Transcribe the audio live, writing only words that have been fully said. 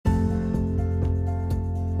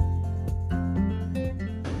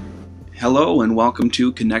Hello and welcome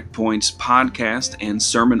to Connect Point's podcast and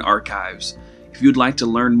sermon archives. If you'd like to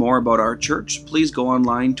learn more about our church, please go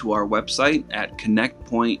online to our website at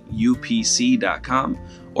connectpointupc.com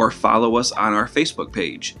or follow us on our Facebook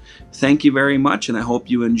page. Thank you very much, and I hope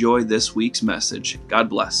you enjoy this week's message. God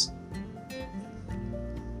bless.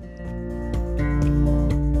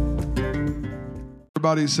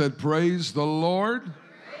 Everybody said, praise the Lord.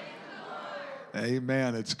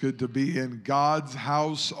 Amen. It's good to be in God's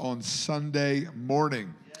house on Sunday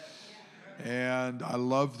morning. And I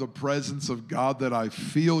love the presence of God that I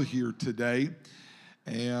feel here today.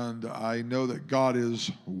 And I know that God is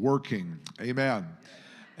working. Amen.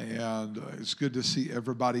 And it's good to see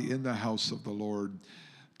everybody in the house of the Lord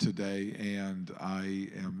today. And I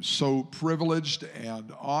am so privileged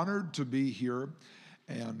and honored to be here.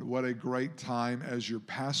 And what a great time, as your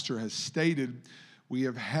pastor has stated, we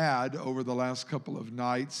have had over the last couple of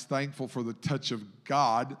nights. Thankful for the touch of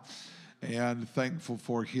God and thankful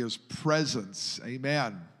for His presence.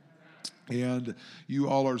 Amen. And you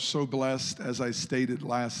all are so blessed, as I stated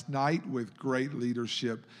last night, with great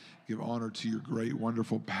leadership. Give honor to your great,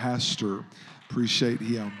 wonderful pastor. Appreciate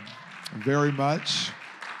him very much.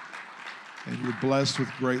 And you're blessed with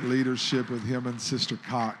great leadership with him and Sister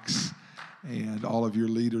Cox and all of your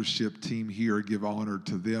leadership team here. Give honor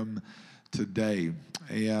to them today.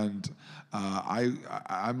 And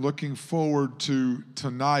I'm looking forward to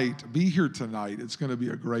tonight. Be here tonight. It's going to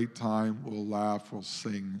be a great time. We'll laugh, we'll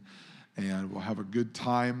sing, and we'll have a good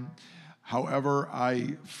time. However,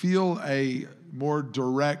 I feel a more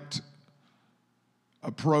direct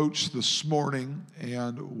approach this morning,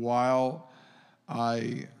 and while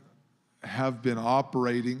I have been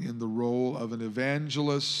operating in the role of an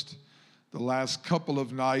evangelist the last couple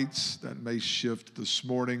of nights, that may shift this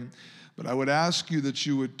morning, but I would ask you that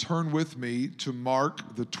you would turn with me to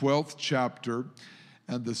Mark, the 12th chapter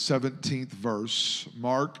and the 17th verse.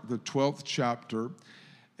 Mark, the 12th chapter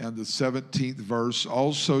and the 17th verse.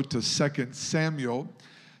 Also to 2 Samuel,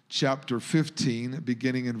 chapter 15,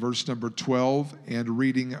 beginning in verse number 12 and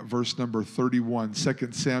reading verse number 31. 2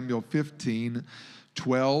 Samuel 15,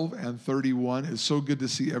 12 and 31. It's so good to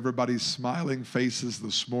see everybody's smiling faces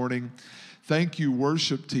this morning. Thank you,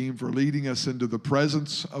 worship team, for leading us into the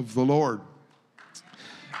presence of the Lord.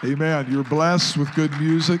 Amen. You're blessed with good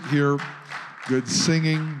music here, good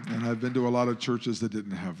singing, and I've been to a lot of churches that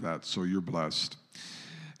didn't have that, so you're blessed.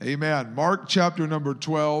 Amen. Mark chapter number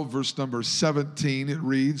 12, verse number 17, it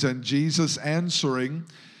reads, "And Jesus answering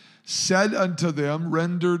said unto them,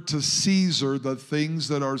 Render to Caesar the things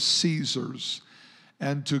that are Caesar's,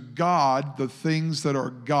 and to God the things that are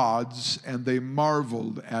God's, and they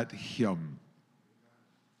marveled at him."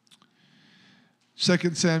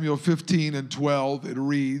 2 Samuel 15 and 12, it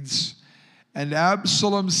reads, "And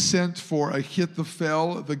Absalom sent for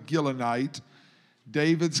Ahithophel the Gilonite,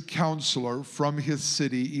 David's counselor, from his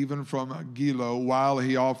city, even from Gilo, while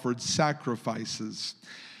he offered sacrifices.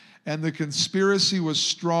 And the conspiracy was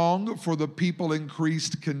strong, for the people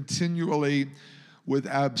increased continually with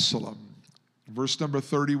Absalom." Verse number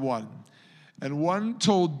 31. "And one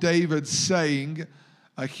told David, saying,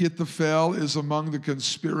 Ahithophel is among the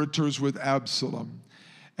conspirators with Absalom.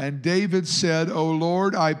 And David said, O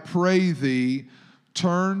Lord, I pray thee,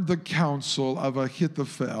 turn the counsel of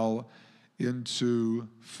Ahithophel into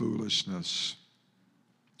foolishness."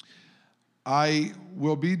 I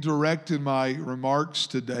will be direct in my remarks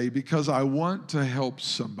today because I want to help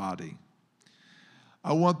somebody.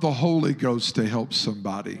 I want the Holy Ghost to help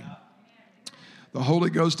somebody. The Holy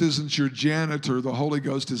Ghost isn't your janitor. The Holy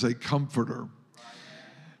Ghost is a comforter.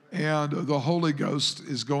 And the Holy Ghost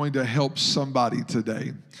is going to help somebody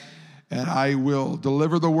today. And I will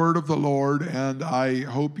deliver the word of the Lord, and I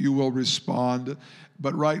hope you will respond.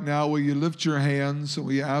 But right now, will you lift your hands, and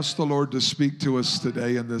we ask the Lord to speak to us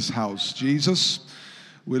today in this house. Jesus,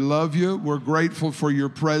 we love you. We're grateful for your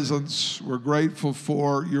presence. We're grateful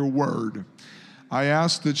for your word. I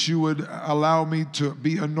ask that you would allow me to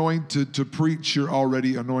be anointed to preach your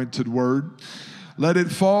already anointed word. Let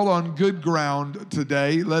it fall on good ground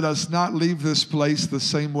today. Let us not leave this place the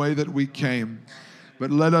same way that we came,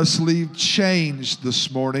 but let us leave changed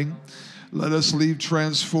this morning. Let us leave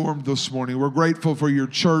transformed this morning. We're grateful for your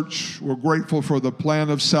church. We're grateful for the plan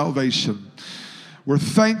of salvation. We're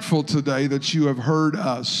thankful today that you have heard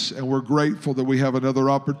us, and we're grateful that we have another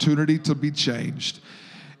opportunity to be changed.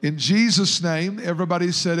 In Jesus' name,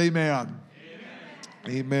 everybody said amen. Amen.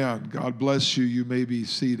 Amen. God bless you. You may be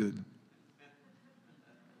seated.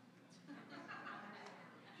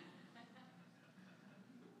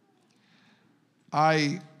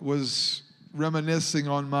 I was reminiscing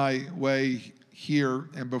on my way here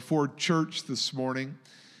and before church this morning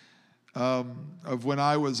of when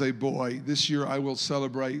I was a boy. This year I will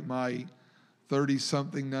celebrate my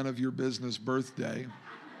 30-something, none of your business birthday.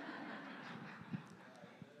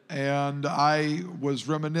 And I was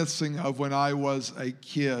reminiscing of when I was a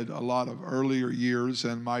kid, a lot of earlier years,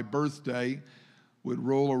 and my birthday would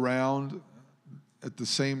roll around at the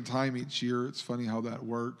same time each year. It's funny how that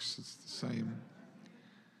works. It's the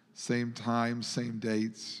same time, same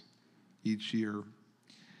dates each year.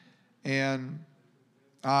 And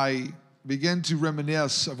I began to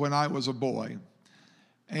reminisce of when I was a boy.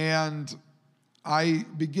 And I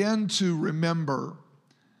began to remember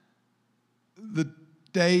the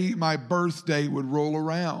day my birthday would roll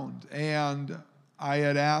around. And I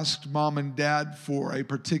had asked Mom and Dad for a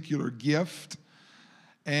particular gift.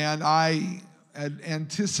 And I had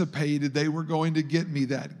anticipated they were going to get me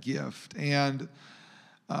that gift. And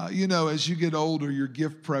as you get older, your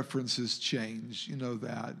gift preferences change. You know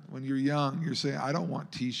that. When you're young, you're saying, I don't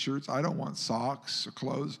want T-shirts. I don't want socks or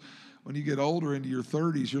clothes. When you get older into your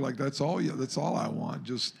 30s, you're like, that's all I want.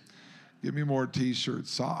 Just give me more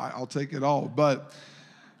T-shirts. I'll take it all. But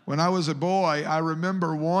when I was a boy, I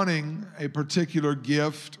remember wanting a particular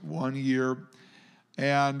gift one year,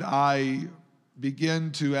 and I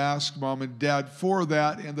began to ask Mom and Dad for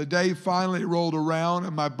that. And the day finally rolled around,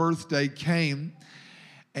 and my birthday came.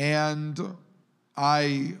 And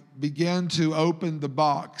I began to open the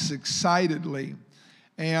box excitedly,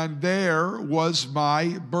 and there was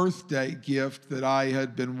my birthday gift that I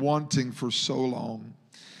had been wanting for so long.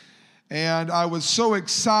 And I was so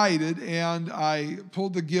excited, and I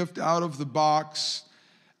pulled the gift out of the box,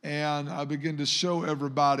 and I began to show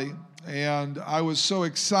everybody. And I was so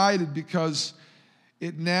excited because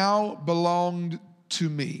it now belonged to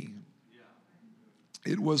me.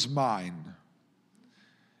 It was mine.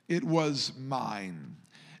 It was mine.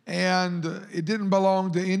 And it didn't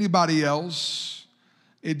belong to anybody else.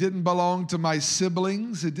 It didn't belong to my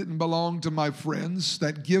siblings. It didn't belong to my friends.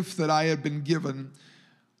 That gift that I had been given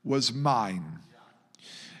was mine.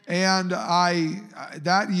 And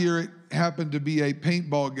that year it happened to be a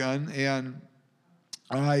paintball gun, and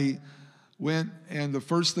I went, and the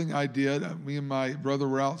first thing I did, me and my brother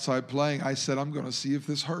were outside playing, I said, I'm going to see if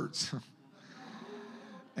this hurts.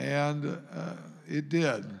 And it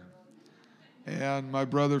did. And my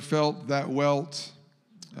brother felt that welt.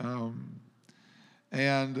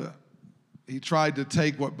 And he tried to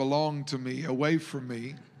take what belonged to me away from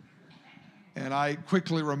me. And I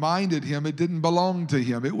quickly reminded him it didn't belong to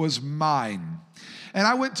him. It was mine. And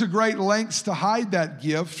I went to great lengths to hide that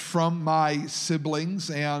gift from my siblings.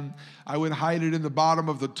 And I would hide it in the bottom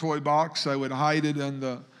of the toy box. I would hide it in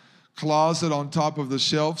the closet on top of the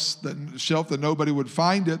shelf that nobody would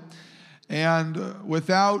find it. And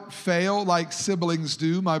without fail, like siblings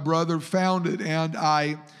do, my brother found it. And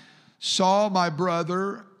I saw my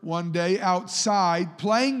brother one day outside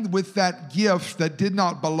playing with that gift that did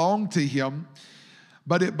not belong to him,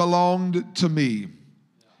 but it belonged to me.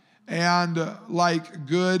 And like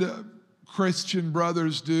good Christian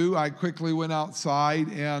brothers do, I quickly went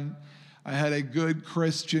outside and I had a good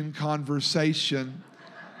Christian conversation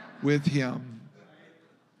with him.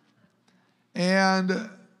 And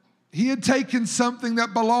he had taken something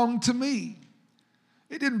that belonged to me.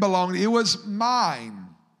 It didn't belong to me. It was mine.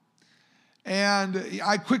 And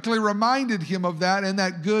I quickly reminded him of that, and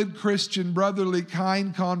that good Christian, brotherly,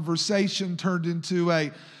 kind conversation turned into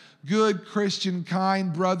a good Christian,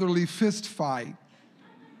 kind, brotherly fist fight.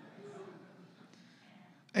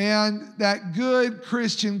 And that good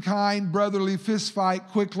Christian, kind, brotherly fist fight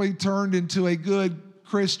quickly turned into a good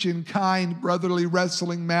Christian, kind, brotherly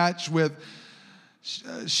wrestling match with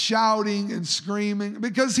shouting and screaming,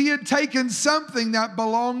 because he had taken something that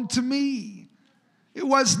belonged to me. It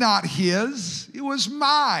was not his, it was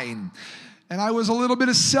mine. And I was a little bit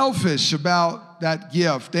selfish about that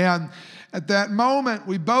gift. And at that moment,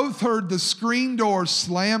 we both heard the screen door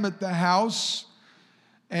slam at the house,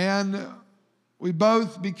 and we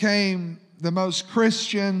both became the most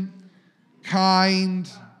Christian, kind,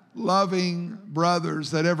 loving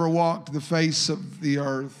brothers that ever walked the face of the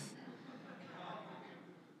earth.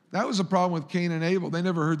 That was a problem with Cain and Abel. They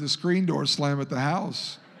never heard the screen door slam at the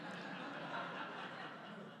house.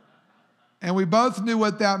 And we both knew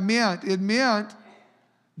what that meant. It meant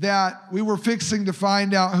that we were fixing to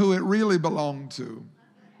find out who it really belonged to.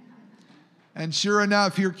 And sure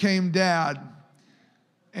enough, here came Dad.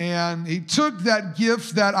 And he took that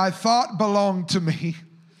gift that I thought belonged to me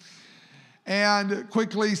and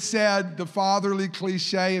quickly said the fatherly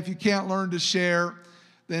cliche, if you can't learn to share,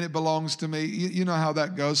 then it belongs to me. You know how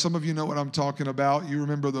that goes. Some of you know what I'm talking about. You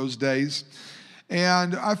remember those days.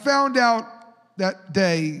 And I found out that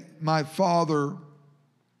day my father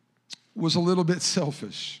was a little bit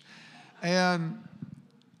selfish. And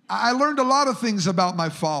I learned a lot of things about my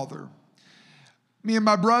father. Me and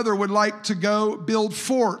my brother would like to go build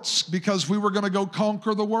forts because we were going to go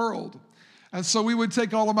conquer the world. And so we would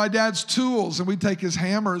take all of my dad's tools, and we'd take his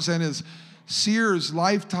hammers and his Sears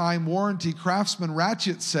lifetime warranty Craftsman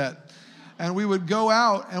ratchet set. And we would go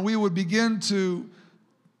out and we would begin to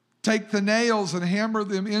take the nails and hammer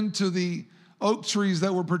them into the oak trees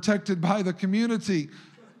that were protected by the community.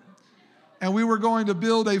 And we were going to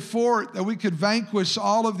build a fort that we could vanquish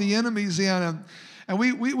all of the enemies in. And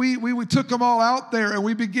we took them all out there, and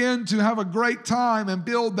we began to have a great time and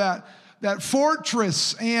build that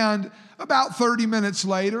fortress. And about 30 minutes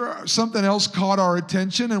later, something else caught our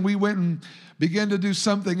attention, and we went and began to do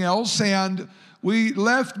something else. And we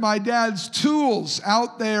left my dad's tools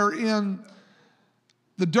out there in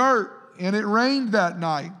the dirt, and it rained that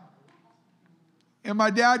night. And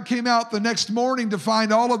my dad came out the next morning to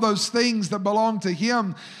find all of those things that belonged to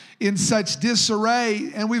him in such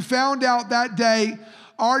disarray. And we found out that day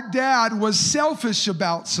our dad was selfish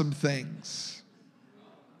about some things.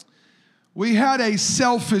 We had a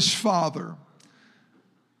selfish father.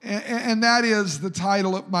 And that is the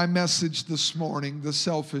title of my message this morning, The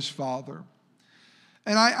Selfish Father.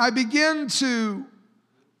 And I begin to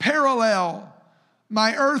parallel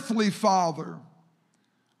my earthly father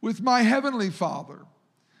with my heavenly Father.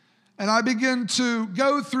 And I begin to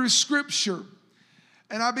go through Scripture,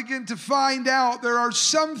 and I begin to find out there are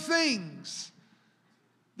some things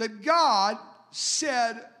that God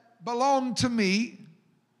said belong to me,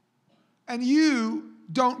 and you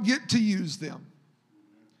don't get to use them.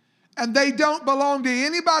 And they don't belong to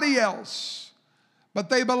anybody else, but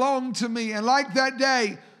they belong to me. And like that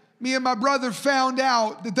day, me and my brother found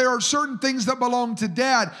out that there are certain things that belong to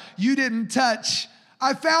Dad you didn't touch.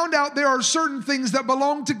 I found out there are certain things that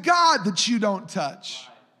belong to God that you don't touch.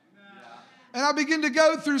 And I begin to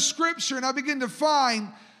go through Scripture, and I begin to find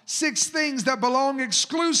 6 things that belong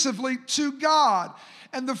exclusively to God.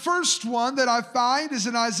 And the first one that I find is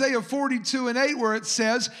in Isaiah 42:8, where it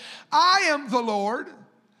says, I am the Lord,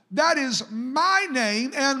 that is my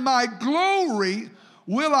name, and my glory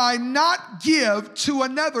will I not give to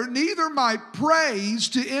another, neither my praise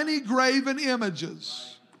to any graven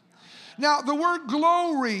images. Now, the word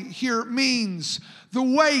glory here means the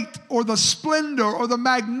weight or the splendor or the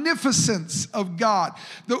magnificence of God.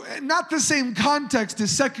 Not the same context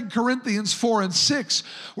as 2 Corinthians 4:6,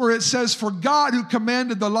 where it says, for God who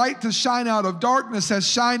commanded the light to shine out of darkness has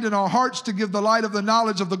shined in our hearts to give the light of the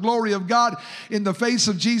knowledge of the glory of God in the face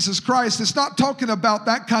of Jesus Christ. It's not talking about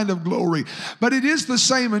that kind of glory, but it is the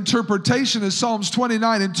same interpretation as Psalms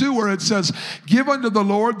 29:2, where it says, give unto the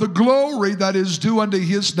Lord the glory that is due unto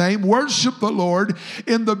his name. Worship the Lord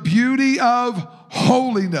in the beauty of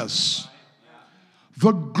holiness.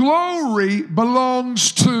 The glory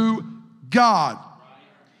belongs to God.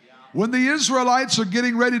 When the Israelites are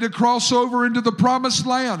getting ready to cross over into the promised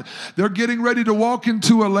land, they're getting ready to walk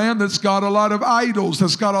into a land that's got a lot of idols,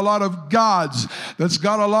 that's got a lot of gods, that's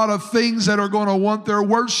got a lot of things that are going to want their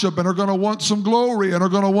worship and are going to want some glory and are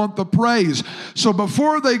going to want the praise. So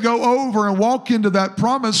before they go over and walk into that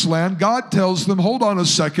promised land, God tells them, hold on a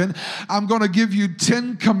second, I'm going to give you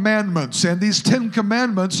 10 commandments. And these 10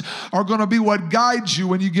 commandments are going to be what guides you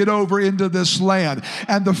when you get over into this land.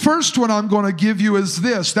 And the first one I'm going to give you is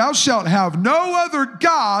this: thou shalt have no other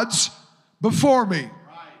gods before me.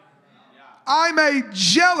 I'm a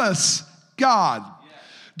jealous God.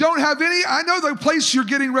 Don't have any. I know the place you're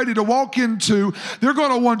getting ready to walk into, they're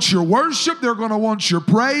going to want your worship. They're going to want your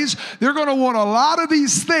praise. They're going to want a lot of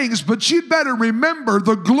these things, but you'd better remember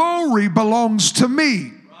the glory belongs to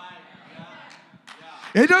me.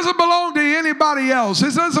 It doesn't belong to anybody else.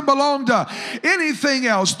 It doesn't belong to anything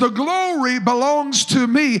else. The glory belongs to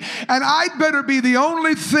me, and I'd better be the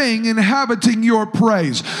only thing inhabiting your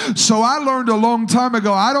praise. So I learned a long time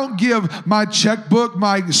ago, I don't give my checkbook,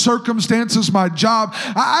 my circumstances, my job.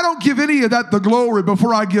 I don't give any of that the glory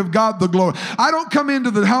before I give God the glory. I don't come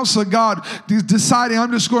into the house of God deciding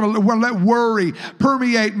I'm just going to let worry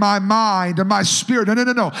permeate my mind and my spirit.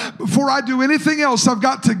 No. Before I do anything else, I've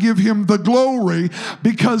got to give him the glory,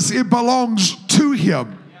 because it belongs to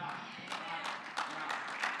him.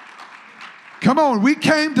 Come on, we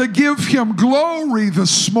came to give him glory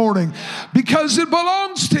this morning because it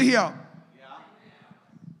belongs to him.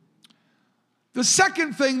 The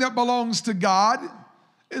second thing that belongs to God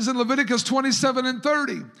is in Leviticus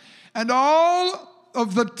 27:30. And all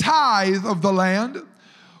of the tithe of the land,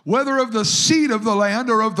 whether of the seed of the land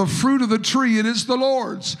or of the fruit of the tree, it is the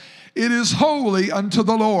Lord's. It is holy unto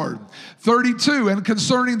the Lord. 32, and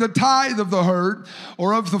concerning the tithe of the herd,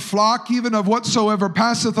 or of the flock, even of whatsoever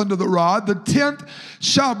passeth under the rod, the tenth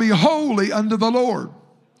shall be holy unto the Lord.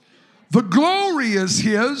 The glory is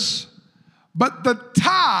his, but the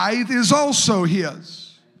tithe is also his.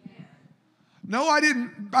 No,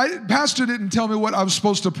 Pastor didn't tell me what I was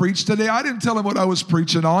supposed to preach today. I didn't tell him what I was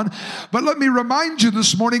preaching on. But let me remind you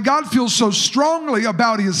this morning, God feels so strongly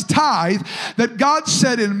about his tithe that God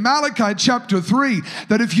said in Malachi chapter 3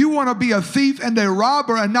 that if you want to be a thief and a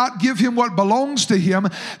robber and not give him what belongs to him,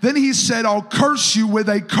 then he said, I'll curse you with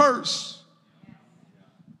a curse.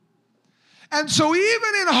 And so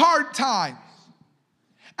even in hard times,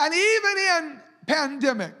 and even in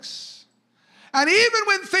pandemics, and even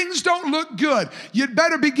when things don't look good, you'd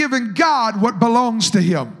better be giving God what belongs to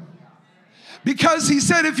him. Because he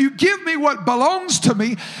said, if you give me what belongs to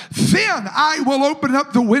me, then I will open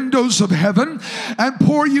up the windows of heaven and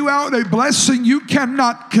pour you out a blessing you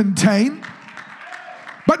cannot contain.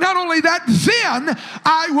 But not only that, then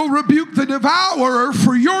I will rebuke the devourer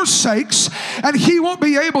for your sakes, and he won't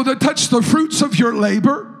be able to touch the fruits of your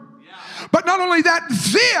labor. But not only that,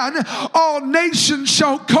 then all nations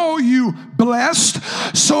shall call you blessed.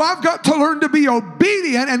 So I've got to learn to be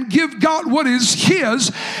obedient and give God what is his,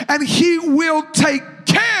 and he will take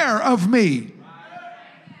care of me.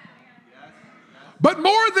 But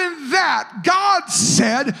more than that, God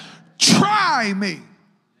said, try me.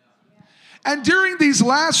 And during these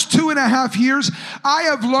last 2.5 years, I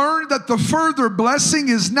have learned that the further blessing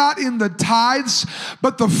is not in the tithes,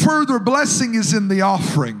 but the further blessing is in the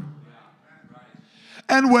offering.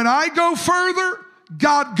 And when I go further,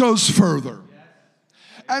 God goes further.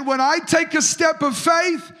 And when I take a step of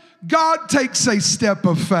faith, God takes a step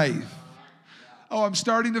of faith. Oh, I'm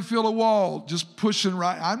starting to feel a wall just pushing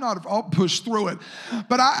right. I'll push through it.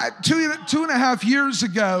 But 2.5 years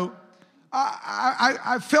ago,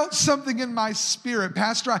 I felt something in my spirit.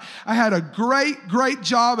 Pastor, I had a great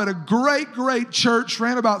job at a great church,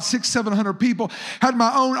 ran about 600-700 people, had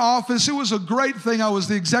my own office. It was a great thing. I was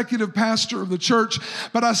the executive pastor of the church,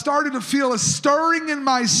 but I started to feel a stirring in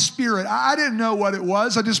my spirit. I didn't know what it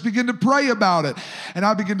was. I just began to pray about it. And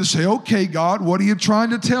I began to say, okay, God, what are you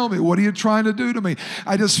trying to tell me? What are you trying to do to me?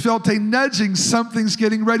 I just felt a nudging. Something's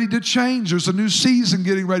getting ready to change. There's a new season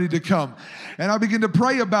getting ready to come. And I began to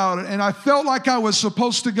pray about it, and I felt like I was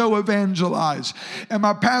supposed to go evangelize. And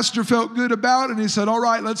my pastor felt good about it, and he said, all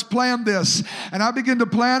right, let's plan this. And I began to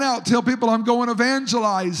plan out, tell people I'm going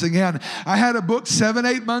evangelizing. And I had a book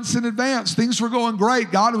 7-8 months in advance. Things were going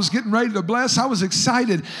great. God was getting ready to bless. I was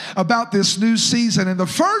excited about this new season. And the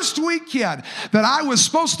first weekend that I was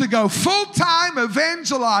supposed to go full-time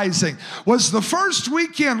evangelizing was the first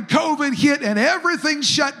weekend COVID hit and everything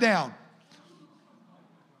shut down.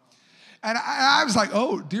 And I was like,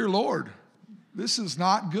 oh, dear Lord, this is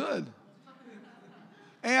not good.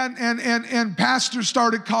 And pastors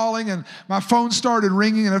started calling, and my phone started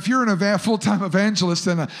ringing. And if you're a full-time evangelist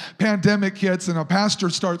and a pandemic hits and a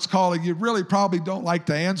pastor starts calling, you really probably don't like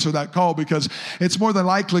to answer that call, because it's more than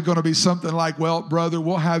likely going to be something like, well, brother,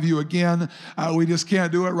 we'll have you again. We just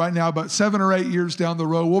can't do it right now, but 7 or 8 years down the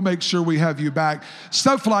road, we'll make sure we have you back.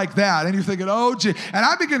 Stuff like that. And you're thinking, oh, gee. And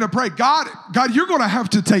I begin to pray, God, you're going to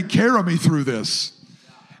have to take care of me through this.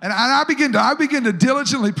 And I begin to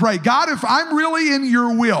diligently pray, God, if I'm really in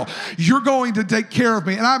your will, you're going to take care of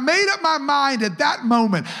me. And I made up my mind at that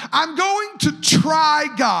moment, I'm going to try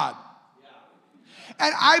God.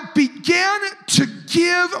 And I began to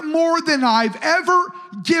give more than I've ever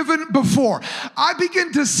given before. I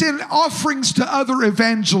began to send offerings to other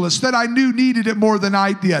evangelists that I knew needed it more than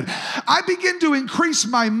I did. I began to increase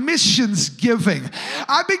my missions giving.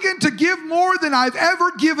 I began to give more than I've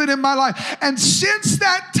ever given in my life. And since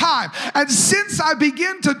that time, and since I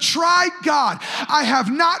began to try God, I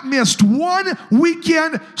have not missed one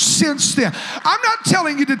weekend since then. I'm not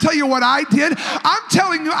telling you to tell you what I did. I'm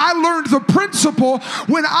telling you I learned the principle: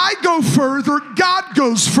 when I go further, God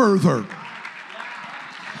goes further.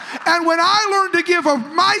 And when I learn to give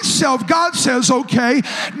of myself, God says, okay,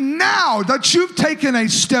 now that you've taken a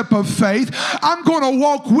step of faith, I'm going to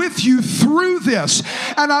walk with you through this.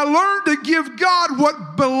 And I learned to give God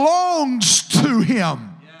what belongs to him.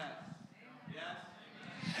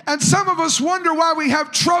 And some of us wonder why we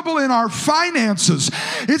have trouble in our finances.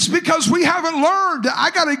 It's because we haven't learned. I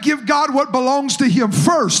got to give God what belongs to him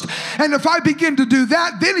first. And if I begin to do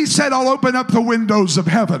that, then he said, I'll open up the windows of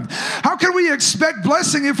heaven. How can we expect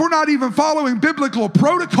blessing if we're not even following biblical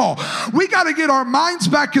protocol? We got to get our minds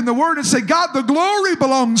back in the word and say, God, the glory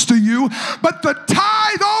belongs to you, but the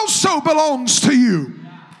tithe also belongs to you.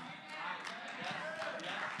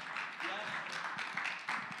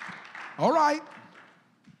 All right.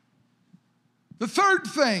 The third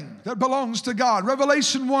thing that belongs to God,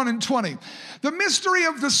 Revelation 1 and 20. The mystery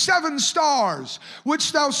of the 7 stars,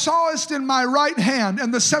 which thou sawest in my right hand,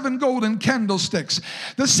 and the 7 golden candlesticks.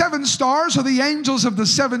 The 7 stars are the angels of the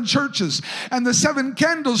 7 churches, and the 7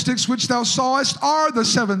 candlesticks which thou sawest are the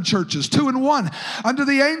 7 churches. 2 and 1. Unto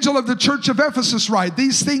the angel of the church of Ephesus write,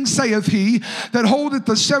 These things saith he that holdeth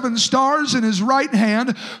the 7 stars in his right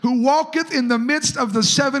hand, who walketh in the midst of the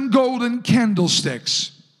 7 golden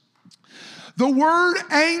candlesticks. The word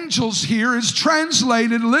angels here is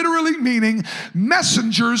translated literally meaning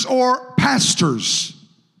messengers or pastors.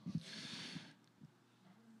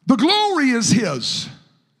 The glory is his.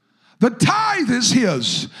 The tithe is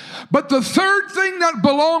his. But the third thing that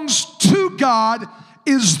belongs to God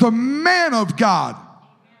is the man of God.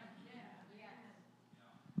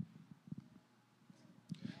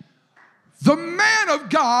 The man of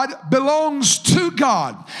God belongs to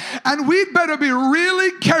God. And we'd better be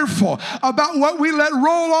really careful about what we let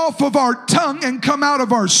roll off of our tongue and come out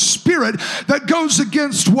of our spirit that goes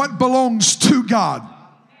against what belongs to God.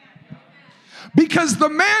 Because the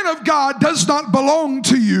man of God does not belong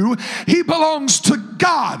to you. He belongs to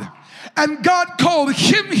God. And God called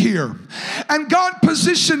him here. And God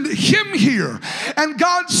positioned him here. And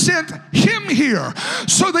God sent him here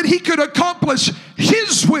so that he could accomplish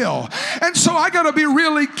his will. And so I got to be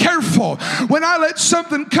really careful when I let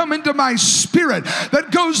something come into my spirit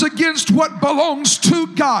that goes against what belongs to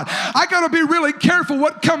God. I got to be really careful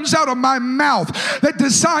what comes out of my mouth that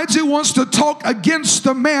decides it wants to talk against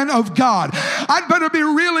the man of God. I'd better be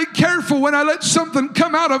really careful when I let something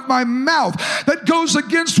come out of my mouth that goes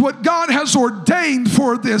against what God has ordained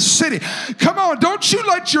for this city. Come on, don't you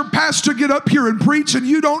let your pastor get up here and preach and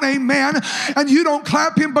you don't amen and you don't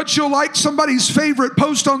clap him, but you'll like somebody's favorite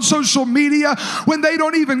post on social media when they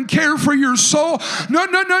don't even care for your soul. No.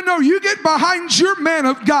 You get behind your man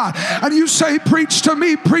of God and you say, preach to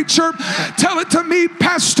me, preacher. Tell it to me,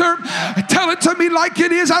 pastor. Tell it to me like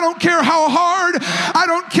it is. I don't care how hard. I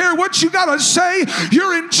don't care what you got to say.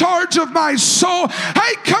 You're in charge of my soul.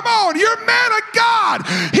 Hey, come on. You're man of God.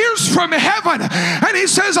 Here's from heaven. And he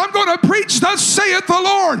says, I'm going to preach, thus saith the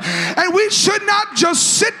Lord. And we should not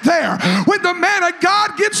just sit there when the man of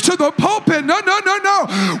God gets to the pulpit. No.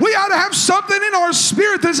 We ought to have something in our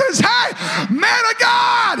spirit that says, hey, man of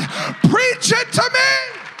God, preach it to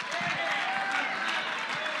me.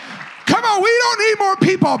 Come on, we don't need more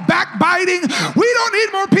people backbiting. We don't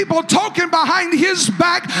need more people talking behind his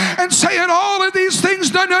back and saying all of these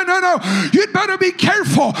things. No. You'd better be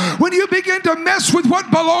careful when you begin to mess with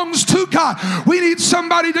what belongs to God. We need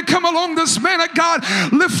somebody to come along, this man of God,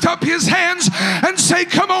 lift up his hands and say,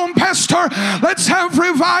 come on, pastor, let's have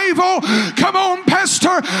revival. Come on,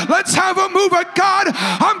 pastor, let's have a move of God.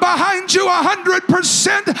 I'm behind you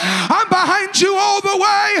 100%. I'm behind you all the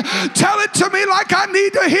way. Tell it to me like I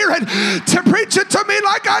need to hear it. To preach it to me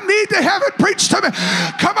like I need to have it preached to me.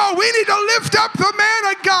 Come on, we need to lift up the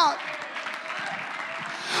man of God.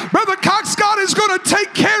 Brother Cox, God is going to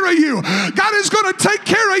take care of you. God is going to take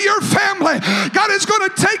care of your family. God is going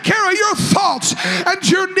to take care of your thoughts and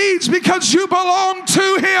your needs because you belong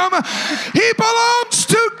to him. He belongs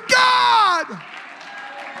to God.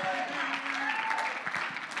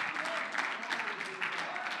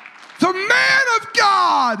 The man of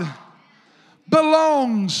God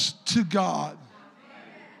belongs to God.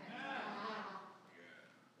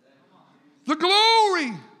 The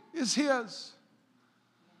glory is his.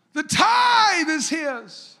 The tithe is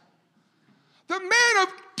his. The man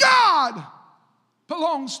of God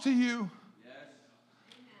belongs to you.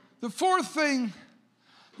 The fourth thing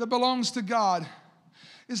that belongs to God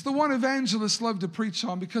is the one evangelists love to preach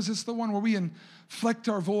on because it's the one where we inflect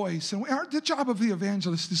our voice. And the job of the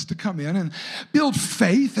evangelist is to come in and build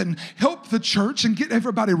faith and help the church and get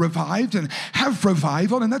everybody revived and have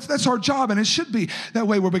revival. And that's our job. And it should be that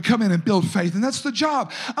way where we come in and build faith. And that's the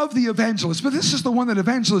job of the evangelist. But this is the one that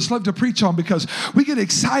evangelists love to preach on because we get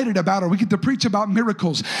excited about it. We get to preach about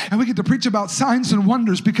miracles and we get to preach about signs and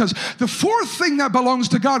wonders because the fourth thing that belongs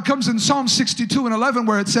to God comes in Psalm 62 and 11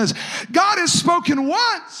 where it says, God has spoken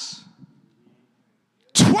once,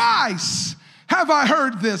 twice have I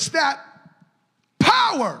heard this, that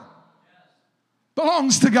power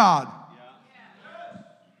belongs to God.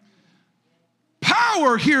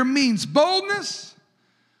 Power here means boldness,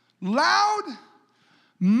 loud,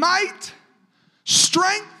 might,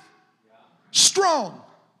 strength, strong.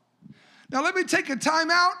 Now let me take a time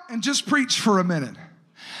out and just preach for a minute.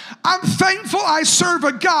 I'm thankful I serve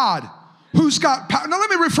a God who's got power. Now let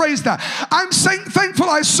me rephrase that. I'm thankful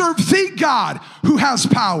I serve the God who has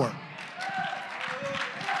power.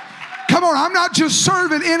 Come Come on, I'm not just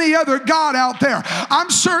serving any other God out there.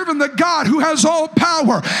 I'm serving the God who has all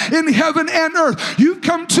power in heaven and earth. You've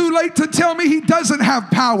come too late to tell me he doesn't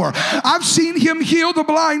have power. I've seen him heal the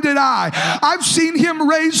blinded eye. I've seen him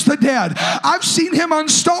raise the dead. I've seen him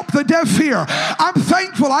unstop the deaf ear. I'm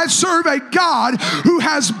thankful I serve a God who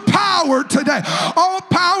has power today. All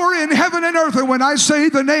power in heaven and earth. And when I say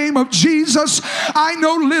the name of Jesus, I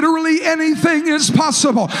know literally anything is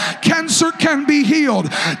possible. Cancer can be healed.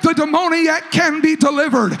 The demoniac can be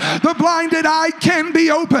delivered. The blinded eye can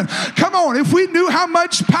be opened. Come on, if we knew how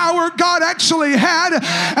much power God actually had,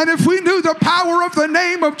 and if we knew the power of the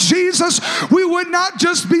name of Jesus, we would not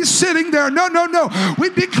just be sitting there. No.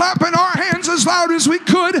 We'd be clapping our hands as loud as we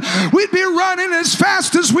could. We'd be running as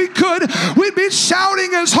fast as we could. We'd be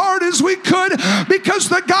shouting as hard as we could, because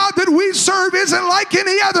the God that we serve isn't like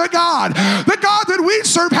any other God. The God that we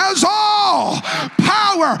serve has all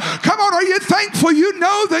power. Come on, are you thankful you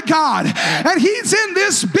know the God? And he's in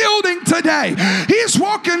this building today. He's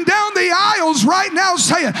walking down the aisles right now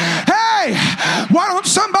saying, hey, why don't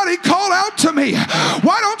somebody call out to me?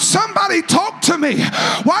 Why don't somebody talk to me?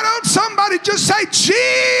 Why don't somebody just say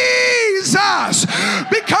Jesus?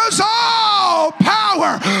 Because all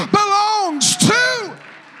power belongs to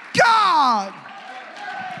God.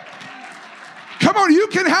 Come on, you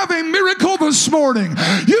can have a miracle this morning.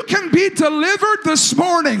 You can be delivered this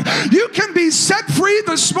morning. You can be set free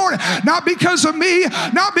this morning. Not because of me,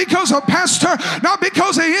 not because of pastor, not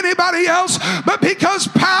because of anybody else, but because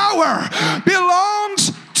power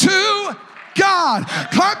belongs to God.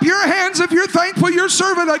 Clap your hands if you're thankful you're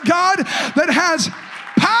serving a God that has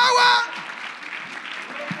power.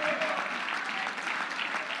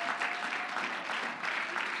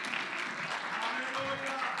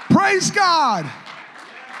 Praise God.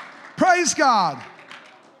 Praise God.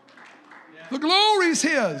 The glory's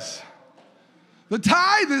his. The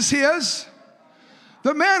tithe is his.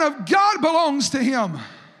 The man of God belongs to him.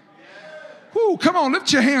 Whew, come on,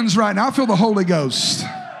 lift your hands right now. I feel the Holy Ghost.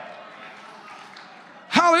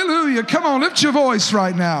 Hallelujah. Come on, lift your voice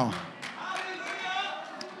right now.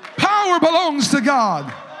 Power belongs to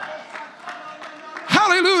God.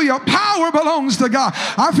 Hallelujah. Power belongs to God.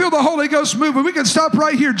 I feel the Holy Ghost moving. We can stop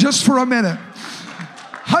right here just for a minute.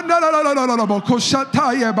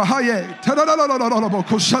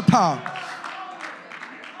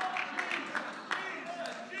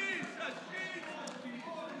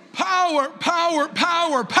 Power, power,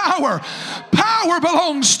 power, power. Power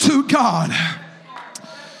belongs to God.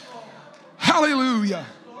 Hallelujah.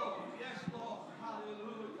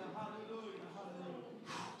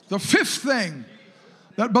 The fifth thing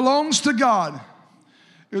that belongs to God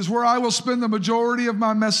is where I will spend the majority of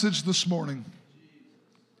my message this morning.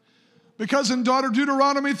 Because in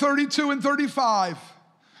Deuteronomy 32 and 35,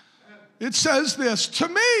 it says this, to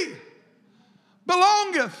me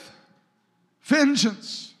belongeth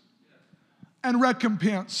vengeance and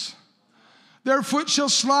recompense. Their foot shall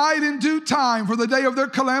slide in due time, for the day of their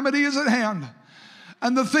calamity is at hand.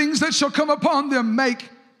 And the things that shall come upon them make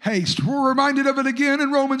haste. We're reminded of it again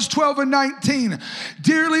in Romans 12 and 19.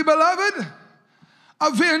 Dearly beloved,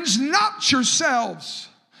 avenge not yourselves,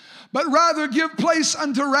 but rather give place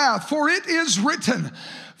unto wrath. For it is written,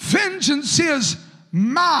 vengeance is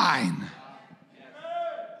mine.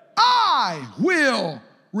 I will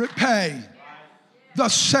repay.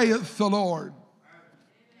 Thus saith the Lord.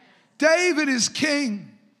 David is king.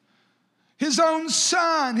 His own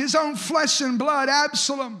son, his own flesh and blood,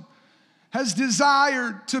 Absalom, has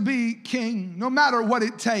desired to be king, no matter what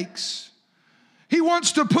it takes. He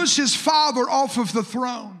wants to push his father off of the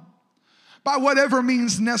throne by whatever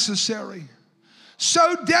means necessary.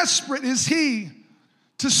 So desperate is he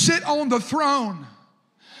to sit on the throne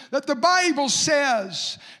that the Bible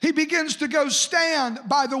says he begins to go stand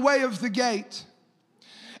by the way of the gate.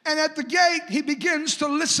 And at the gate, he begins to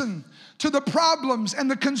listen to the problems and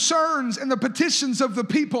the concerns and the petitions of the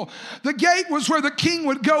people. The gate was where the king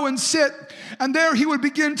would go and sit, and there he would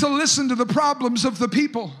begin to listen to the problems of the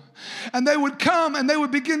people. And they would come and they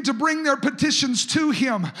would begin to bring their petitions to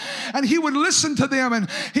him. And he would listen to them, and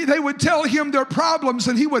they would tell him their problems,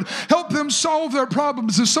 and he would help them solve their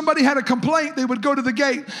problems. If somebody had a complaint, they would go to the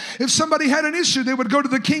gate. If somebody had an issue, they would go to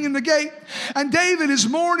the king in the gate. And David is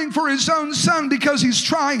mourning for his own son because he's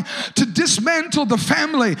trying to dismantle the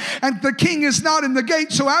family. And the king is not in the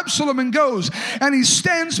gate. So Absalom goes and he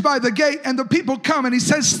stands by the gate, and the people come, and he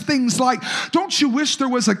says things like, don't you wish there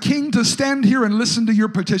was a king to stand here and listen to your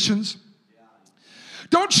petitions?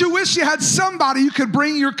 Don't you wish you had somebody you could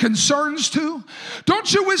bring your concerns to?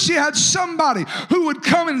 Don't you wish you had somebody who would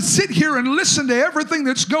come and sit here and listen to everything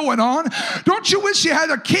that's going on? Don't you wish you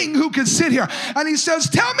had a king who could sit here and he says,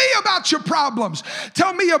 tell me about your problems.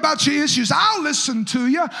 Tell me about your issues. I'll listen to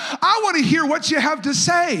you. I want to hear what you have to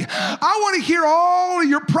say. I want to hear all of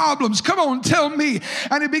your problems. Come on, tell me.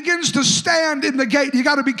 And he begins to stand in the gate. You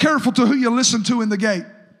got to be careful to who you listen to in the gate.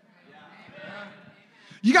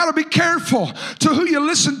 You got to be careful to who you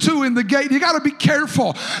listen to in the gate. You got to be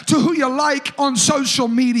careful to who you like on social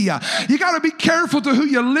media. You got to be careful to who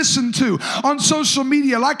you listen to on social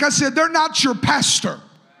media. Like I said, they're not your pastor.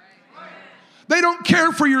 They don't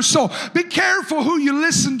care for your soul. Be careful who you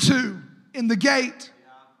listen to in the gate.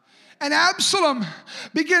 And Absalom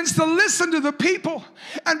begins to listen to the people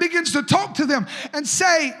and begins to talk to them and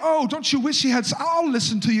say, oh, don't you wish he had, I'll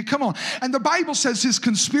listen to you, come on. And the Bible says his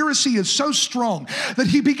conspiracy is so strong that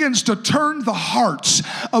he begins to turn the hearts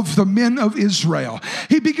of the men of Israel.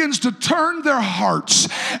 He begins to turn their hearts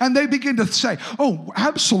and they begin to say, oh,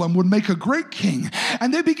 Absalom would make a great king.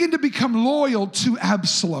 And they begin to become loyal to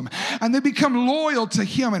Absalom and they become loyal to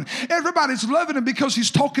him. And everybody's loving him because he's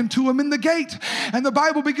talking to them in the gate. And the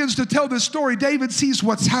Bible begins to tell this story. David sees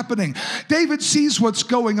what's happening. David sees what's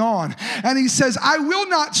going on. And he says, I will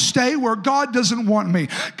not stay where God doesn't want me.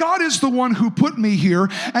 God is the one who put me here.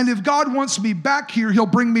 And if God wants me back here, he'll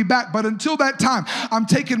bring me back. But until that time, I'm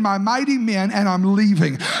taking my mighty men and I'm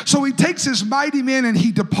leaving. So he takes his mighty men and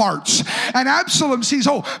he departs. And Absalom sees,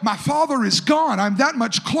 oh, my father is gone. I'm that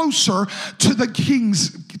much closer to the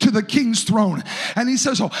king's throne. And he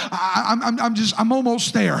says, oh, I'm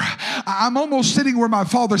almost there. I'm almost sitting where my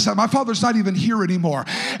father sat. My father's not even here anymore.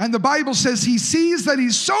 And the Bible says he sees that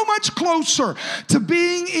he's so much closer to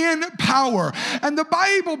being in power. And the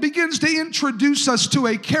Bible begins to introduce us to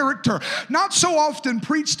a character not so often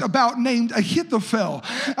preached about named Ahithophel.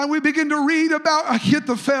 And we begin to read about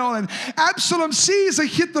Ahithophel. And Absalom sees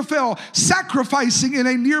Ahithophel sacrificing in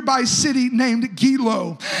a nearby city named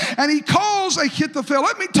Gilo. And he calls Ahithophel.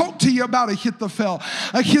 Let me talk to you about Ahithophel.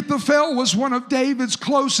 Ahithophel was one of David's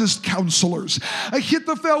closest counselors.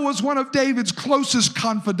 Ahithophel was one of David's closest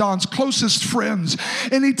confidants, closest friends.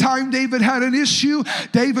 Anytime David had an issue,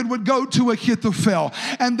 David would go to Ahithophel.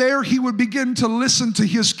 And there he would begin to listen to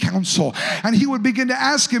his counsel. And he would begin to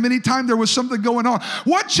ask him anytime there was something going on.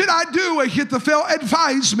 What should I do, Ahithophel?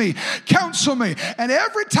 Advise me. Counsel me. And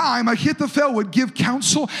every time Ahithophel would give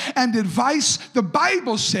counsel and advice, the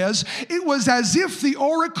Bible says it was as if the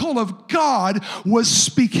oracle of God was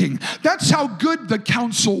speaking. That's how good the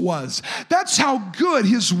counsel was. That's how good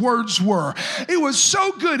his words were. It was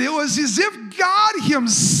so good. It was as if God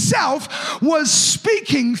himself was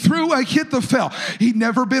speaking through Ahithophel. He'd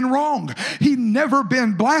never been wrong. He'd never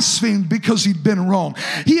been blasphemed because he'd been wrong.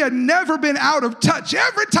 He had never been out of touch.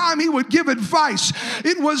 Every time he would give advice,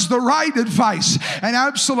 it was the right advice. And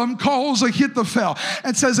Absalom calls Ahithophel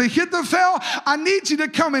and says, Ahithophel, I need you to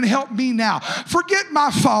come and help me now. Forget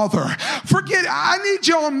my father. I need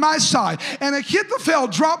you on my side. And Ahithophel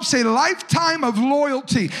drops a lifetime of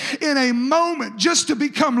loyalty in a moment just to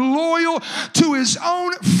become loyal to his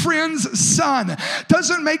own friend's son.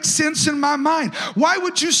 Doesn't make sense in my mind. Why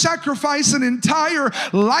would you sacrifice an entire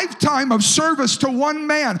lifetime of service to one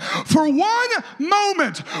man for one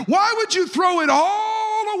moment? Why would you throw it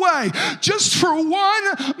all away just for one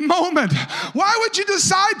moment? Why would you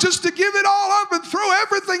decide just to give it all up and throw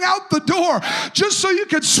everything out the door just so you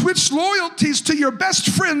could switch loyalties to your best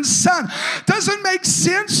friend's son? Doesn't make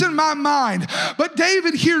sense in my mind. But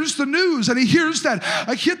David hears the news and he hears that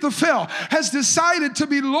Ahithophel has decided to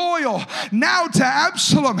be loyal now to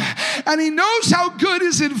Absalom, and he knows how good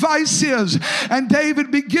his advice is. And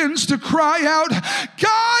David begins to cry out,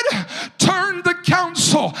 God, turn the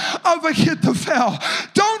counsel of Ahithophel.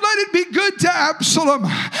 Don't let it be good to Absalom.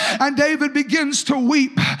 And David begins to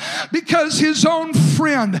weep because his own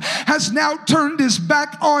friend has now turned his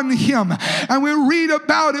back on him. And we read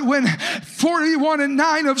about it when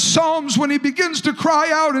 41:9 of Psalms, when he begins to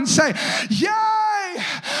cry out and say, yea,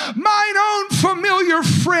 mine own familiar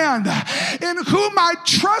friend in whom I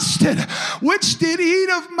trusted, which did eat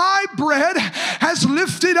of my bread, has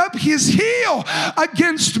lifted up his heel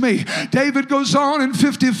against me. David goes on in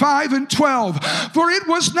 55:12, for it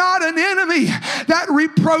was not an enemy that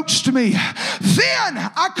reproached me. Then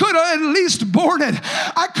I could have at least borne it.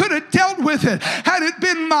 I could have dealt with it had it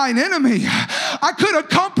been mine enemy. I could have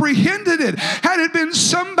comprehended it had it been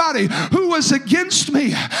somebody who was against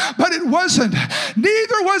me, but it wasn't.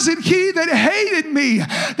 Neither was it he that hated me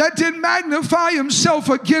that did magnify magnify himself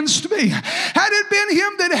against me. Had it been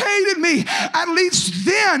him that hated me, at least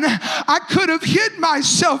then I could have hid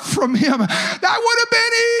myself from him. That would have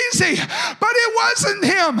been easy, but it wasn't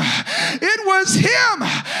him. It was him,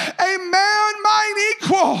 a man mine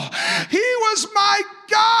equal. He was my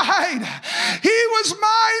guide. He was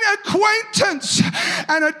mine acquaintance.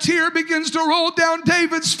 And a tear begins to roll down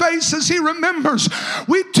David's face as he remembers,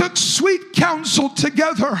 we took sweet counsel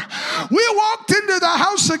together. We walked into the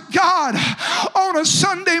house of God on a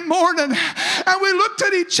Sunday morning, and we looked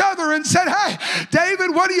at each other and said, hey,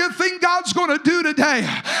 David, what do you think God's going to do today?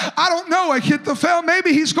 I don't know, Ahithophel.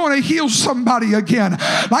 Maybe he's going to heal somebody again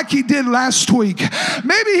like he did last week.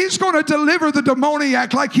 Maybe he's going to deliver the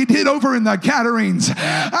demoniac like he did over in the Gadarenes.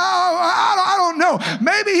 I don't know.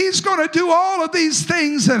 Maybe he's going to do all of these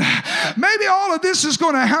things, and maybe all of this is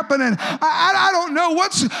going to happen, and I don't know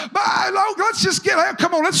what's, but let's just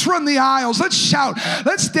come on, let's run the aisles, let's shout,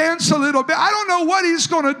 let's dance a little bit. I don't know what he's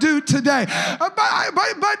going to do today,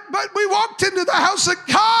 but we walked into the house of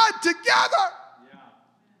God together.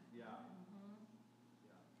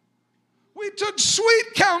 We took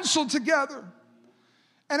sweet counsel together,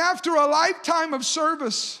 and after a lifetime of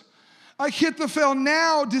service, Ahithophel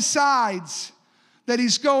now decides that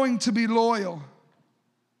he's going to be loyal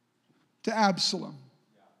to Absalom.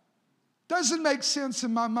 Doesn't make sense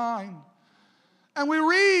in my mind. And we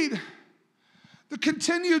read the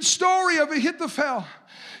continued story of Ahithophel.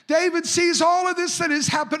 David sees all of this that is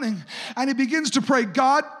happening, and he begins to pray,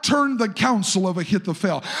 God, turn the counsel of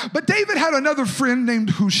Ahithophel. But David had another friend named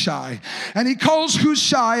Hushai, and he calls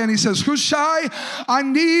Hushai and he says, Hushai, I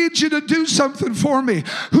need you to do something for me.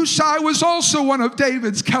 Hushai was also one of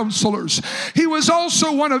David's counselors. He was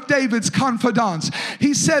also one of David's confidants.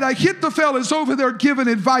 He said, Ahithophel is over there giving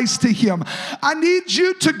advice to him. I need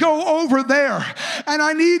you to go over there, and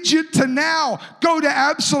I need you to now go to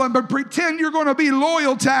Absalom, but pretend you're going to be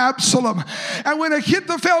loyal to Absalom. And when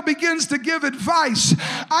Ahithophel begins to give advice,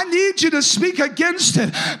 I need you to speak against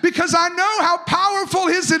it, because I know how powerful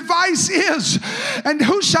his advice is. And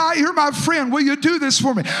Hushai, you're my friend. Will you do this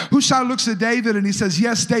for me? Hushai looks at David and he says,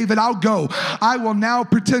 yes, David, I'll go. I will now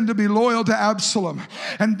pretend to be loyal to Absalom.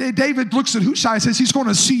 And David looks at Hushai and says, he's going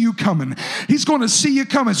to see you coming. He's going to see you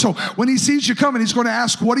coming. So when he sees you coming, he's going to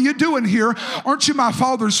ask, what are you doing here? Aren't you my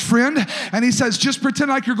father's friend? And he says, just pretend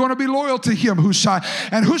like you're going to be loyal to him, Hushai.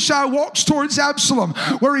 And Hushai walks towards Absalom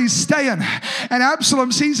where he's staying. And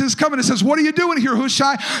Absalom sees his coming and says, what are you doing here,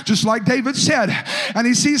 Hushai? Just like David said. And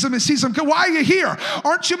he sees him. Why are you here?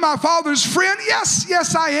 Aren't you my father's friend?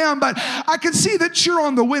 Yes, I am. But I can see that you're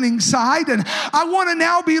on the winning side. And I want to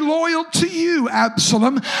now be loyal to you,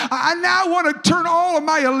 Absalom. I now want to turn all of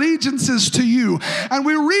my allegiances to you. And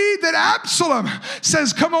we read that Absalom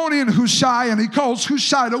says, come on in, Hushai. And he calls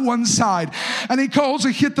Hushai to one side. And he calls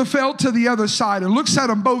Ahithophel to the other side and looks at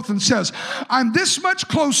them both and says, I'm this much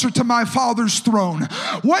closer to my father's throne.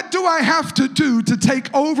 What do I have to do to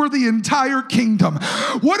take over the entire kingdom?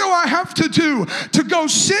 What do I have to do to go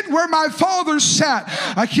sit where my father sat?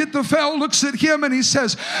 Ahithophel looks at him and he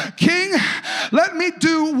says, King, let me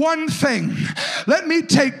do one thing. Let me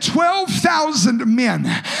take 12,000 men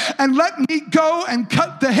and let me go and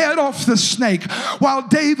cut the head off the snake while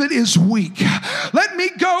David is weak. Let me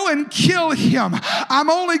go and kill him. I'm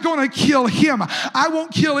only going to kill him. I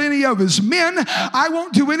won't kill any of his men. I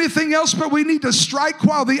won't do anything else, but we need to strike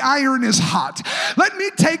while the iron is hot. Let me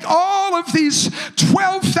take all of these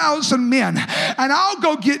 12,000 men and I'll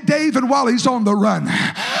go get David while he's on the run.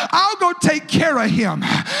 I'll go take care of him.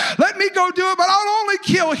 Let me go do it, but I'll only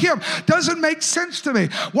kill him. Doesn't make sense to me.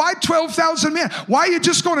 Why 12,000 men? Why are you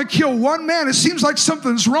just going to kill one man? It seems like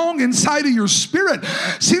something's wrong inside of your spirit.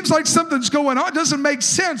 Seems like something's going on. It doesn't make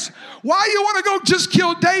sense. Why you want to go just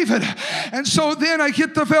kill David? And so then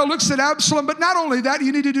Ahithophel looks at Absalom, but not only that,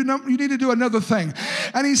 you need to do another thing.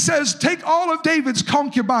 And he says, take all of David's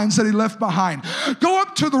concubines that he left behind. Go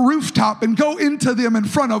up to the rooftop and go into them in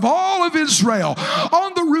front of all of Israel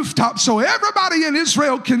on the rooftop so everybody in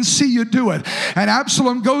Israel can see you do it. And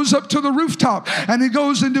Absalom goes up to the rooftop and he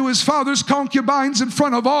goes into his father's concubines in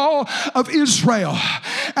front of all of Israel.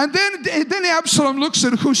 And then Absalom looks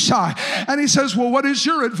at Hushai and he says, well, what is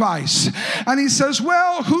your advice? And he says,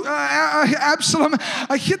 well, Absalom,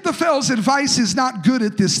 Ahithophel's advice is not good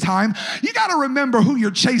at this time. You got to remember who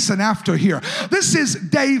you're chasing after here. This is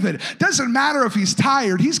David. Doesn't matter if he's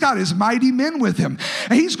tired. He's got his mighty men with him.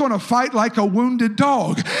 And he's going to fight like a wounded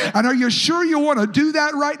dog. And are you sure you want to do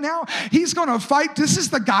that right now? now, he's going to fight. This is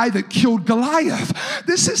the guy that killed Goliath.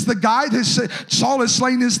 This is the guy that said, Saul has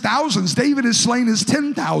slain his thousands. David has slain his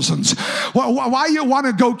 10,000s. Why you want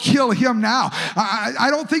to go kill him now? I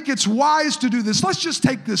don't think it's wise to do this. Let's just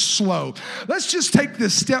take this slow. Let's just take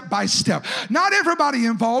this step by step. Not everybody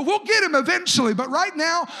involved. We'll get him eventually, but right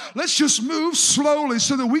now, let's just move slowly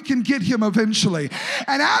so that we can get him eventually.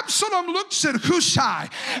 And Absalom looks at Hushai,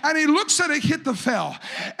 and he looks at Ahithophel.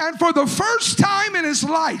 And for the first time in his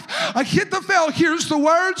life, Ahithophel hears the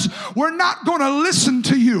words, we're not going to listen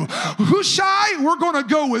to you. Hushai, we're going to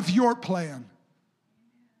go with your plan.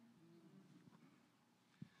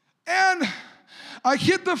 And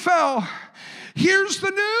Ahithophel hears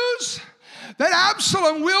the news that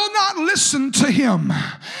Absalom will not listen to him.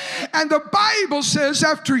 And the Bible says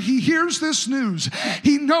after he hears this news,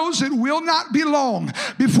 he knows it will not be long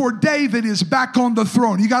before David is back on the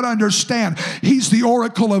throne. You got to understand, he's the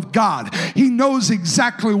oracle of God. He knows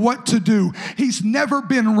exactly what to do. He's never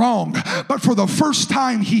been wrong. But for the first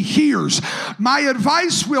time he hears, my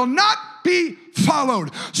advice will not be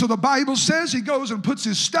followed. So the Bible says he goes and puts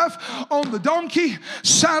his stuff on the donkey,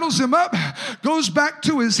 saddles him up, goes back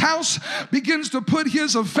to his house, begins to put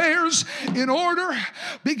his affairs in order,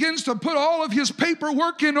 begins to put all of his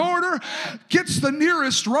paperwork in order, gets the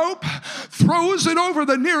nearest rope, throws it over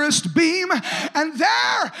the nearest beam, and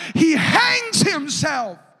there he hangs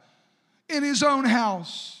himself in his own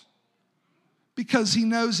house because he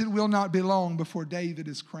knows it will not be long before David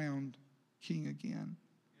is crowned king again.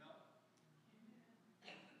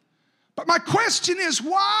 But my question is,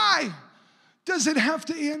 why does it have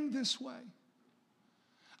to end this way?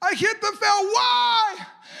 Ahithophel, why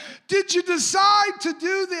did you decide to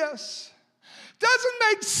do this? Doesn't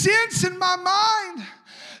make sense in my mind.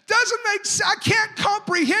 Doesn't make sense. I can't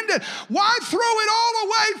comprehend it. Why throw it all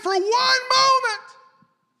away for one moment?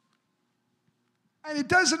 And it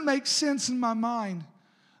doesn't make sense in my mind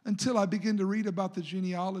until I begin to read about the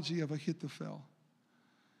genealogy of Ahithophel.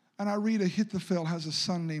 And I read Ahithophel has a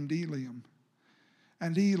son named Eliam.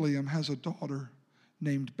 And Eliam has a daughter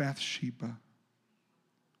named Bathsheba.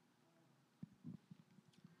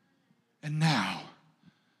 And now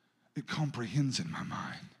it comprehends in my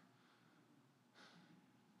mind.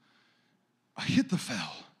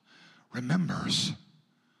 Ahithophel remembers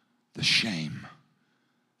the shame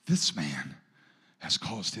this man has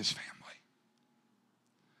caused his family.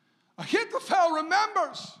 Ahithophel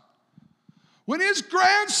remembers when his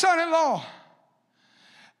grandson-in-law,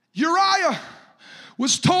 Uriah,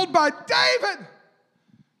 was told by David,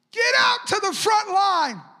 get out to the front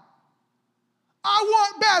line. I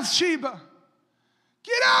want Bathsheba.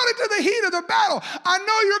 Get out into the heat of the battle. I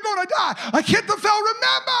know you're going to die. Ahithophel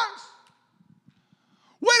remembers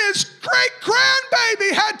when his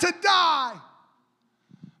great-grandbaby had to die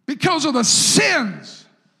because of the sins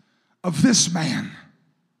of this man.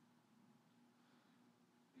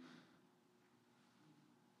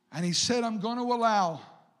 And he said, I'm going to allow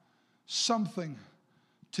something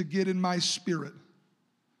to get in my spirit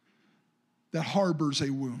that harbors a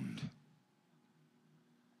wound,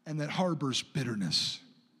 and that harbors bitterness,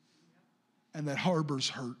 and that harbors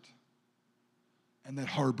hurt, and that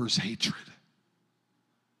harbors hatred.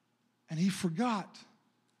 And he forgot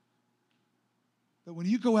that when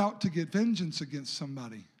you go out to get vengeance against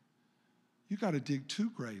somebody, you got to dig 2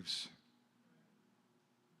 graves.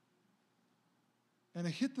 And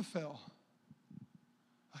Ahithophel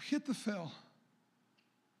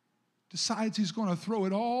decides he's going to throw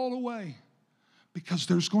it all away because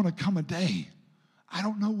there's going to come a day, I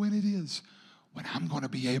don't know when it is, when I'm going to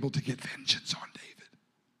be able to get vengeance on David.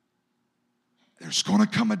 There's going to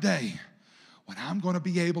come a day when I'm going to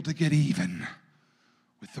be able to get even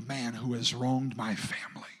with the man who has wronged my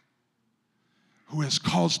family, who has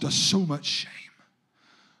caused us so much shame,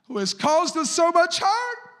 who has caused us so much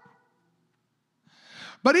hurt.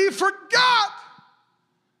 But he forgot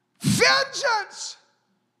vengeance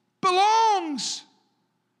belongs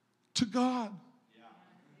to God.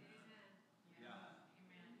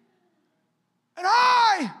 And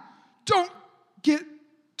I don't get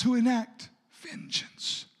to enact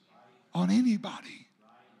vengeance on anybody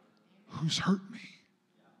who's hurt me,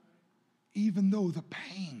 even though the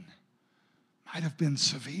pain might have been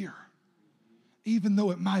severe, even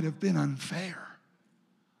though it might have been unfair.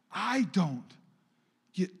 I don't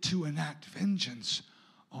get to enact vengeance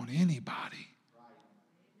on anybody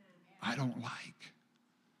I don't like,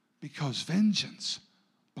 because vengeance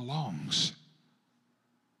belongs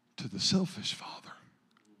to the selfish father.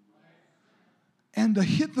 And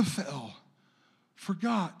Ahithophel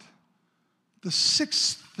forgot the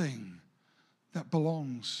 6th thing that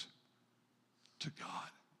belongs to God.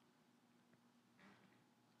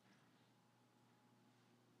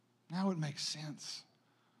 Now it makes sense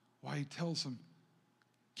why he tells him,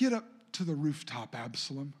 get up to the rooftop,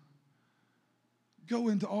 Absalom. Go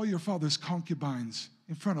into all your father's concubines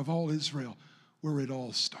in front of all Israel, where it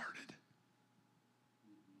all started.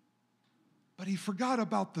 But he forgot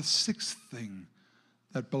about the sixth thing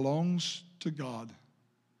that belongs to God.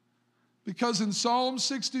 Because in Psalm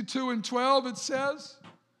 62 and 12 it says,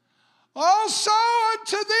 also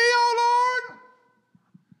unto thee, O Lord,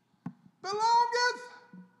 belongeth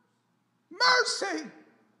mercy.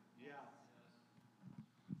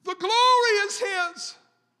 The glory is his.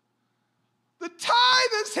 The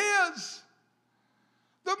tithe is his.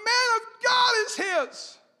 The man of God is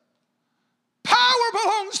his. Power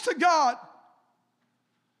belongs to God.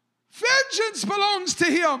 Vengeance belongs to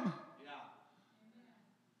him.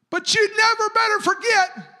 But you never better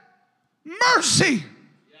forget, mercy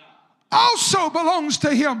also belongs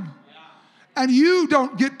to him. And you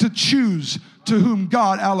don't get to choose to whom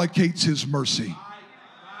God allocates his mercy.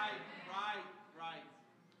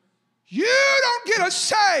 You don't get a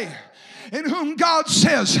say in whom God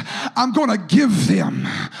says, I'm going to give them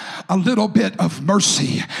a little bit of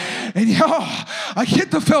mercy. And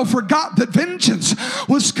Ahithophel forgot that vengeance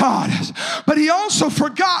was God's, but he also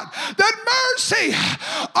forgot that mercy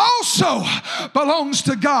also belongs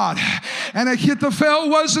to God. And Ahithophel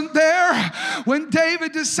wasn't there when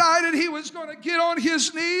David decided he was going to get on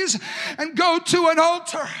his knees and go to an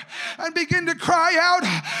altar and begin to cry out,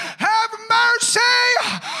 have mercy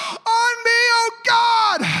on me, O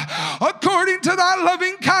God, according to thy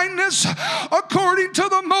loving kindness, according to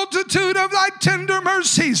the multitude of thy tender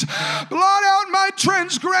mercies. Blot out my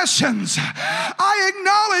transgressions. I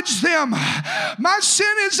acknowledge them. My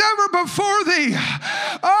sin is ever before thee.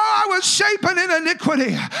 Oh, I was shapen in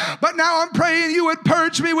iniquity, but now I'm praying you would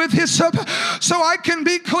purge me with hyssop so I can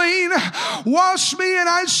be clean. Wash me and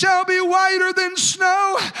I shall be whiter than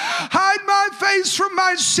snow. Hide my face from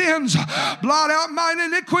my sins. Blot out mine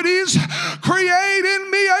iniquities. Create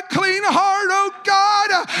in me a clean heart, O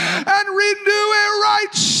God, and renew a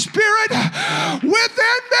right spirit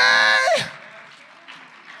within me.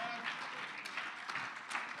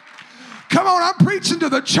 Come on, I'm preaching to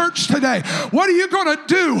the church today. What are you going to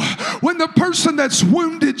do when the person that's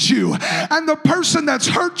wounded you and the person that's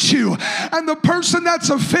hurt you and the person that's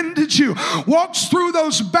offended you walks through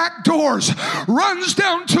those back doors, runs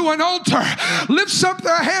down to an altar, lifts up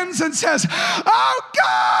their hands and says, oh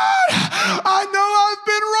God, I know I've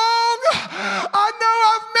been wrong. I know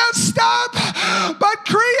I've messed up, but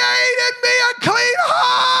create in me a clean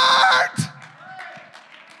heart.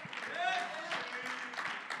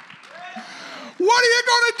 What are you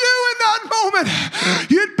going to do in that moment?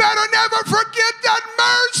 You'd better never forget that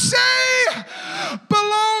mercy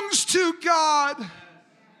belongs to God.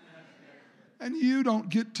 And you don't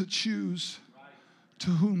get to choose to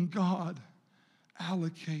whom God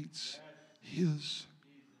allocates his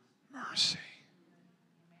mercy.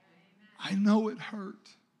 I know it hurt.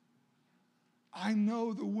 I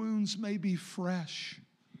know the wounds may be fresh,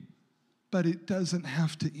 but it doesn't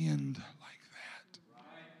have to end like that.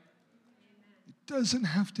 It doesn't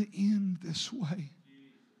have to end this way.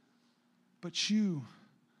 But you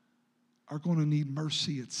are going to need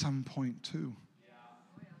mercy at some point too.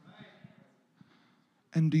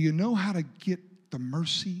 And do you know how to get the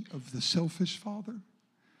mercy of the selfish father?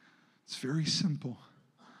 It's very simple.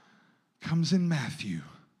 Comes in Matthew.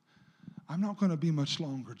 I'm not going to be much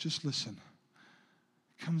longer. Just listen.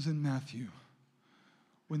 It comes in Matthew.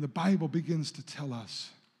 When the Bible begins to tell us,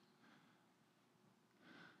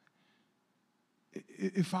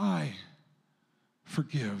 if I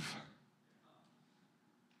forgive,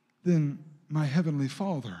 then my heavenly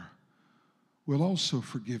Father will also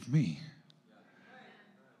forgive me.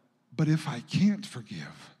 But if I can't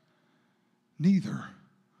forgive, neither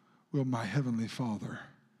will my heavenly Father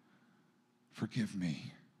forgive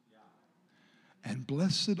me. And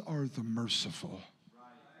blessed are the merciful,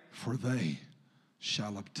 for they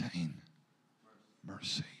shall obtain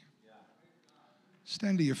mercy.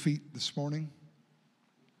 Stand to your feet this morning.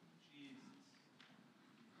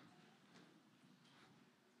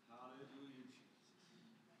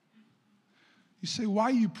 You say, why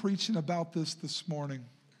are you preaching about this morning?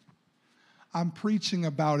 I'm preaching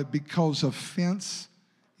about it because offense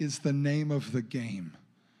is the name of the game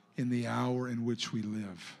in the hour in which we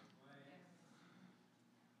live.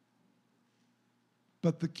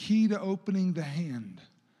 But the key to opening the hand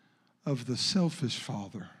of the selfish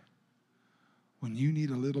father when you need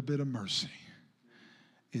a little bit of mercy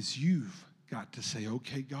is you've got to say,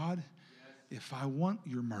 okay, God, if I want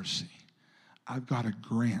your mercy, I've got to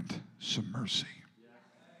grant some mercy.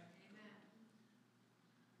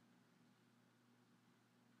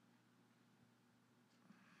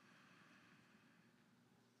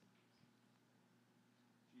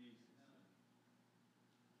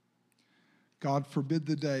 God forbid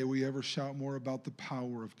the day we ever shout more about the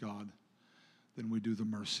power of God than we do the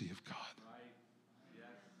mercy of God.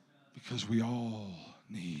 Because we all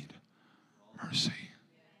need mercy.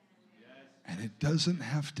 And it doesn't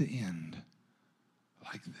have to end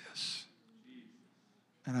like this.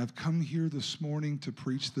 And I've come here this morning to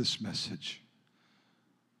preach this message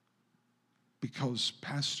because,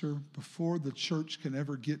 Pastor, before the church can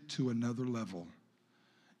ever get to another level,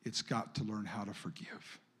 it's got to learn how to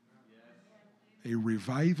forgive. A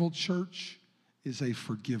revival church is a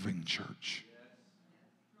forgiving church.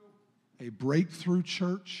 A breakthrough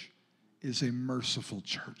church is a merciful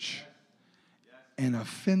church. And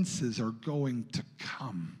offenses are going to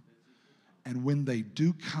come. And when they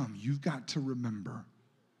do come, you've got to remember,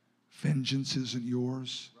 vengeance isn't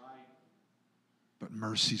yours, but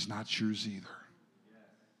mercy's not yours either.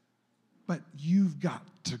 But you've got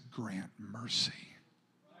to grant mercy.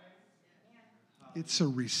 It's a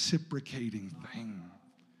reciprocating thing.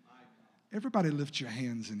 Everybody lift your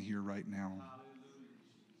hands in here right now.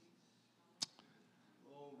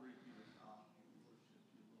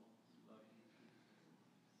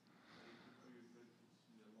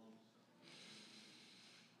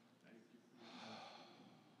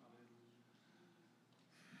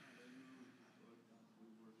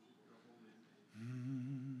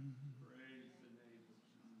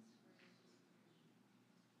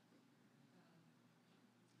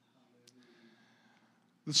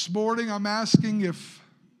 This morning, I'm asking if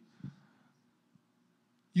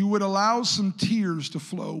you would allow some tears to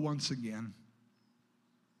flow once again.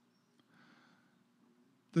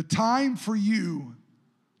 The time for you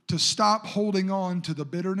to stop holding on to the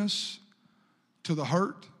bitterness, to the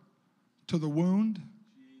hurt, to the wound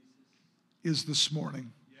is this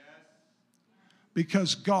morning.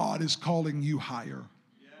 Because God is calling you higher.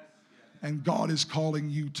 And God is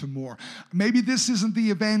calling you to more. Maybe this isn't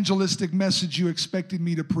the evangelistic message you expected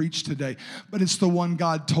me to preach today, but it's the one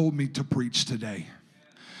God told me to preach today.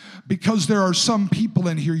 Because there are some people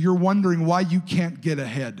in here, you're wondering why you can't get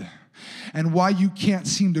ahead and why you can't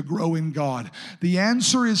seem to grow in God. The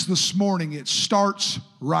answer is this morning, it starts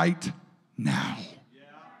right now.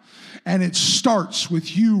 And it starts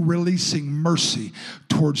with you releasing mercy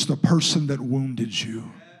towards the person that wounded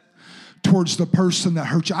you. Towards the person that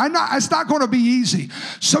hurt you. It's not going to be easy.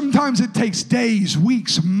 Sometimes it takes days,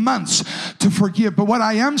 weeks, months to forgive. But what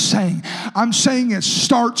I'm saying it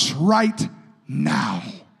starts right now.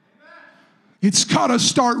 It's got to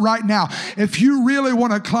start right now. If you really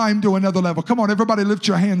want to climb to another level, come on, everybody lift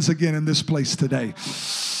your hands again in this place today.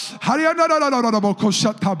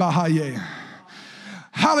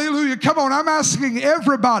 Hallelujah. Come on, I'm asking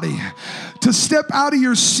everybody to step out of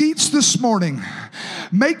your seats this morning.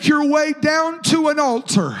 Make your way down to an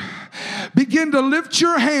altar. Begin to lift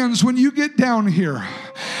your hands when you get down here.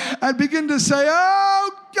 And begin to say,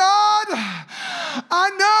 oh God, I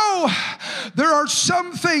know there are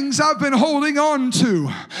some things I've been holding on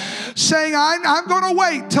to. Saying, I'm going to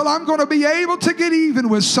wait till I'm going to be able to get even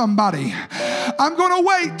with somebody. I'm going to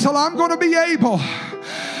wait till I'm going to be able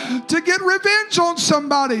to get revenge on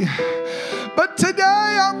somebody. But today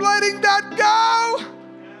I'm letting that go.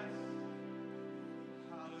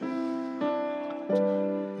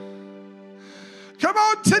 Come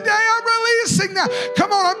on, today I'm releasing that.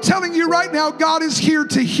 Come on, I'm telling you right now, God is here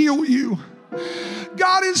to heal you.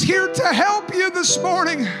 God is here to help you this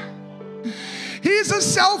morning. He's a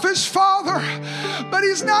selfish father, but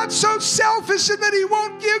he's not so selfish in that he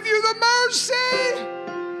won't give you the mercy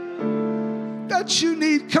that you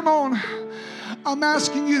need. Come on. I'm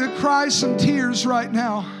asking you to cry some tears right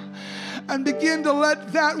now and begin to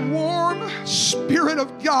let that warm Spirit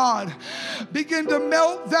of God begin to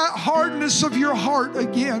melt that hardness of your heart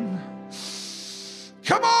again.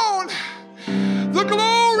 Come on. The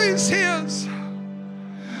glory is His.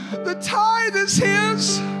 The tithe is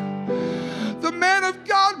His. The man of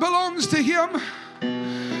God belongs to Him.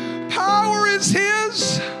 Power is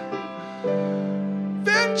His.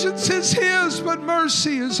 Vengeance is His, but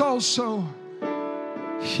mercy is also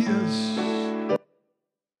His.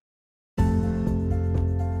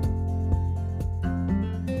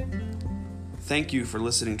 Thank you for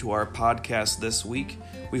listening to our podcast this week.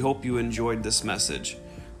 We hope you enjoyed this message.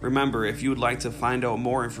 Remember, if you would like to find out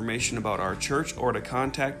more information about our church or to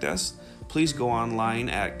contact us, please go online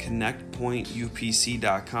at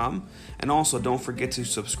connectpointupc.com. And also don't forget to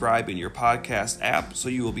subscribe in your podcast app so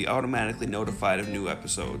you will be automatically notified of new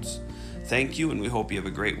episodes. Thank you, and we hope you have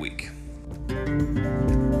a great week.